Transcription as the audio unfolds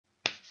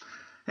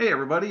Hey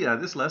everybody,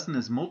 this lesson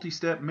is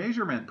multi-step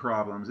measurement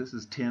problems. This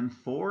is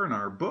 10.4 in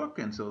our book,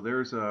 and so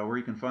there's where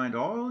you can find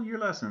all your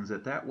lessons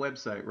at that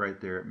website right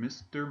there at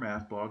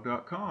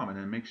Mrmathblog.com, and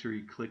then make sure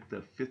you click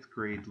the 5th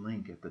grade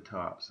link at the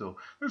top. So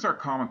there's our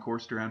common core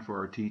strand for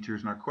our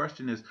teachers, and our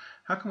question is,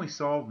 how can we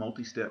solve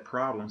multi-step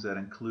problems that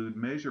include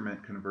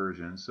measurement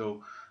conversion?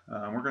 So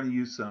we're going to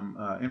use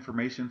some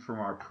information from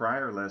our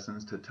prior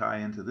lessons to tie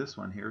into this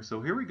one here. So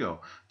here we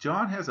go.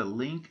 John has a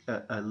leak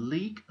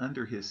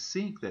under his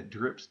sink that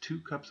drips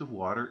 2 cups of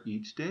water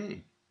each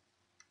day.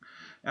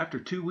 After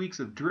 2 weeks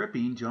of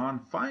dripping,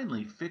 John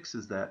finally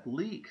fixes that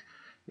leak.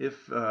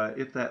 If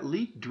that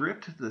leak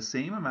dripped the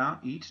same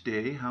amount each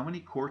day, how many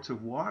quarts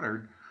of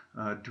water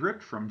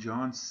dripped from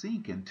John's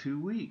sink in 2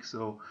 weeks?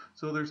 So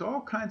there's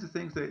all kinds of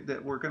things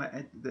that we're going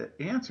to. The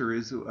answer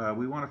is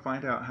we want to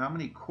find out how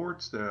many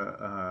quarts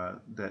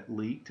that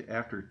leaked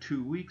after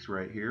 2 weeks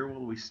right here.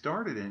 Well, we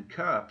started in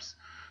cups.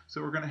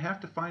 So we're going to have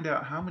to find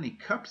out how many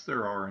cups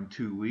there are in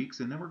 2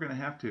 weeks, and then we're going to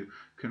have to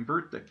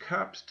convert the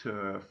cups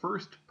to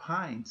first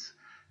pints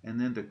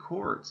and then to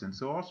quarts. And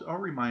so I'll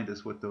remind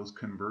us what those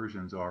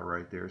conversions are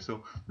right there.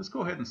 So let's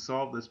go ahead and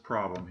solve this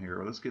problem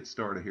here. Let's get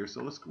started here.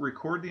 So let's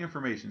record the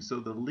information. So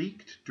the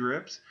leaked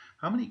drips,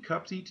 how many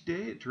cups each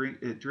day?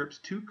 It drips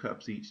 2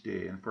 cups each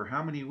day. And for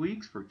how many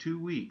weeks? For 2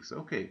 weeks.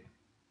 Okay.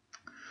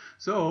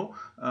 So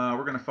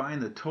we're going to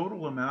find the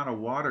total amount of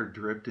water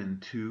dripped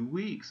in 2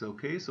 weeks.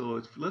 Okay, so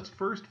let's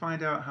first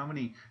find out how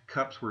many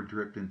cups were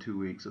dripped in 2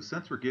 weeks. So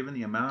since we're given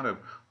the amount of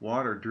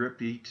water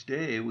dripped each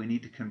day, we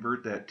need to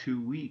convert that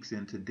 2 weeks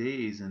into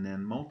days and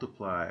then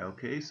multiply.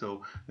 Okay,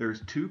 so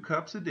there's 2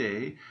 cups a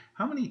day.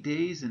 How many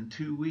days in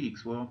 2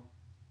 weeks? Well,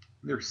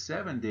 there's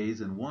 7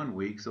 days in 1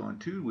 week, so in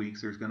 2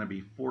 weeks there's going to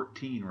be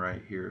 14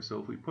 right here. So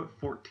if we put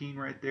 14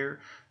 right there,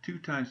 2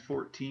 times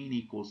 14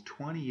 equals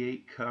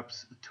 28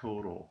 cups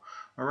total.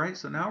 All right,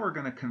 so now we're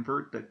going to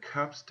convert the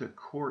cups to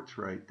quarts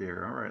right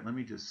there. All right, let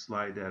me just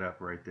slide that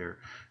up right there.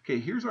 Okay,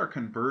 here's our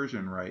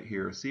conversion right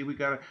here. See,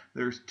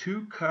 there's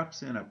 2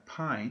 cups in a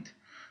pint.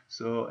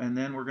 So, and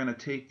then we're going to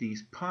take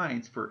these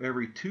pints. For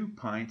every 2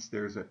 pints,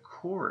 there's a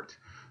quart.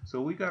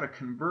 So we got to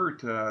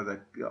convert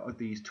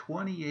these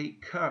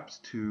 28 cups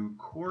to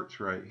quarts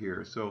right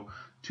here. So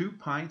 2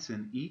 pints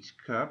in each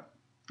cup.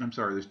 I'm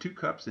sorry, there's 2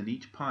 cups in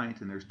each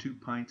pint, and there's 2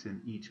 pints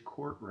in each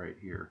quart right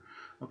here.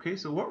 Okay,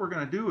 so what we're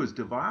going to do is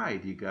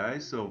divide, you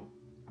guys. So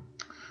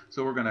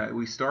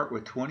we start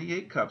with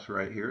 28 cups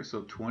right here,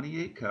 so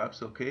 28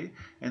 cups, okay?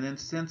 And then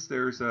since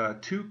there's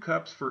 2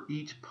 cups for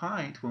each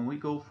pint, when we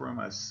go from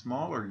a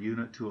smaller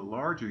unit to a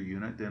larger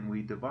unit, then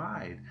we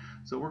divide.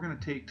 So we're going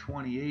to take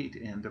 28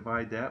 and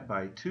divide that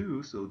by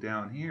 2, so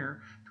down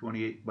here,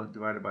 28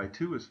 divided by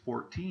 2 is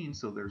 14,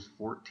 so there's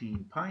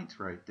 14 pints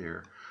right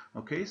there.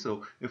 Okay,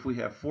 so if we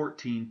have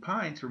 14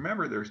 pints,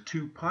 remember there's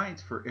 2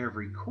 pints for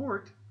every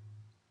quart.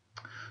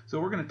 So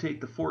we're going to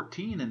take the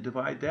 14 and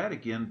divide that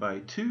again by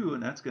 2,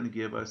 and that's going to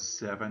give us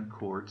 7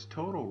 quarts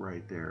total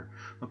right there.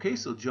 Okay,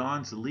 so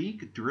John's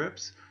leak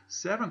drips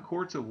 7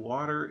 quarts of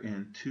water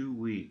in 2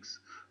 weeks.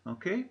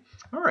 Okay,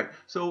 all right,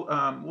 so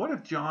what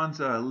if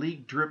John's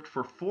leak dripped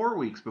for 4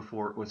 weeks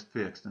before it was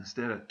fixed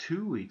instead of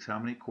 2 weeks? How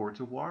many quarts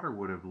of water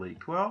would have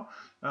leaked? Well,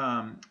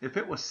 if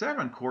it was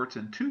 7 quarts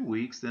in 2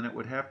 weeks, then it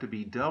would have to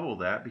be double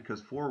that,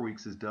 because 4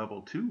 weeks is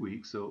double 2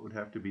 weeks, so it would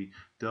have to be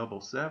double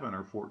 7,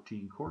 or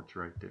 14 quarts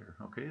right there,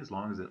 okay, as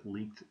long as it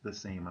leaked the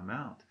same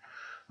amount.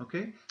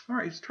 Okay, all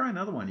right, let's try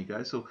another one, you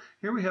guys. So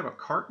here we have a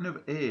carton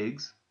of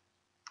eggs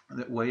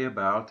that weigh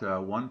about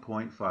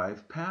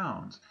 1.5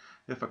 pounds.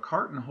 If a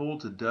carton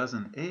holds a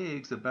dozen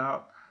eggs,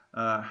 about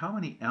how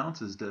many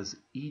ounces does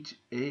each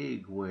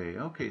egg weigh?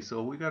 Okay,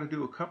 so we got to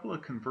do a couple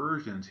of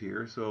conversions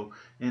here. So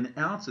in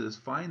ounces,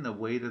 find the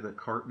weight of the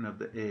carton of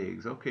the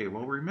eggs. Okay,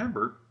 well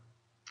remember,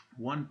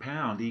 1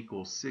 pound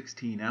equals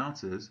 16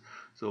 ounces.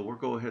 So we'll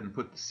go ahead and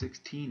put the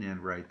 16 in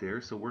right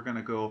there. So we're going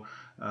to go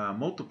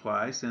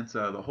multiply, since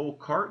the whole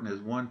carton is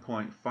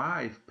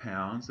 1.5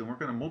 pounds, then we're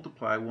going to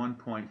multiply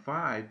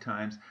 1.5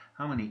 times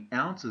how many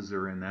ounces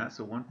are in that.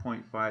 So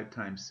 1.5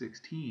 times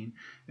 16.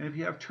 And if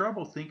you have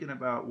trouble thinking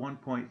about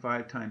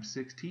 1.5 times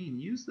 16,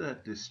 use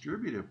that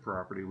distributive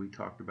property we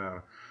talked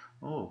about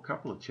a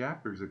couple of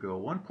chapters ago.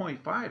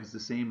 1.5 is the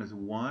same as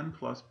 1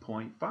 plus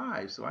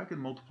 0.5. So I can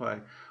multiply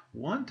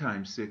 1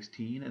 times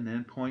 16 and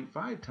then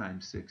 0.5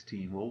 times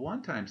 16. Well,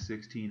 1 times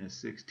 16 is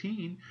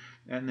 16,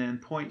 and then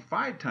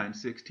 0.5 times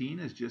 16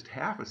 is just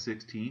half of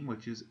 16,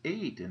 which is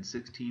 8, and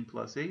 16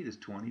 plus 8 is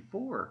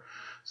 24.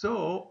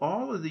 So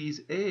all of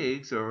these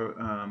eggs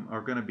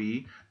are going to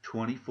be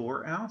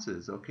 24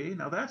 ounces. Okay,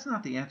 now that's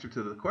not the answer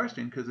to the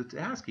question, because it's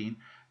asking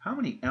how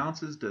many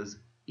ounces does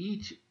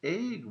each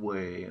egg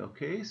weigh.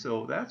 Okay,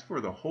 so that's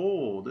for the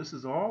whole. This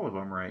is all of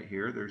them right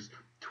here. There's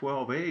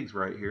 12 eggs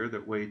right here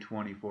that weigh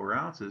 24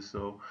 ounces,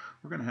 so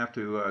we're going to have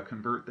to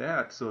convert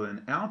that. So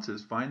in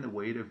ounces, find the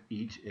weight of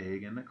each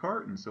egg in the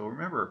carton. So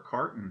remember, a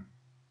carton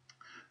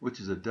which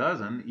is a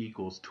dozen,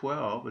 equals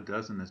 12. A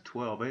dozen is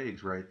 12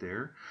 eggs right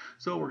there.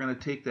 So we're going to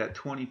take that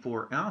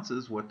 24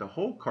 ounces, what the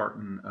whole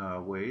carton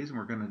weighs, and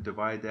we're going to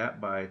divide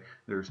that by,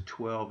 there's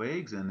 12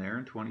 eggs in there,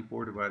 and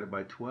 24 divided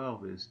by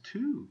 12 is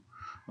 2.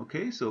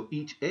 Okay, so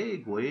each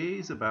egg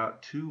weighs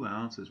about 2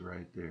 ounces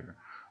right there.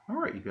 All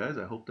right, you guys,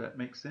 I hope that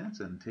makes sense,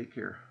 and take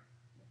care.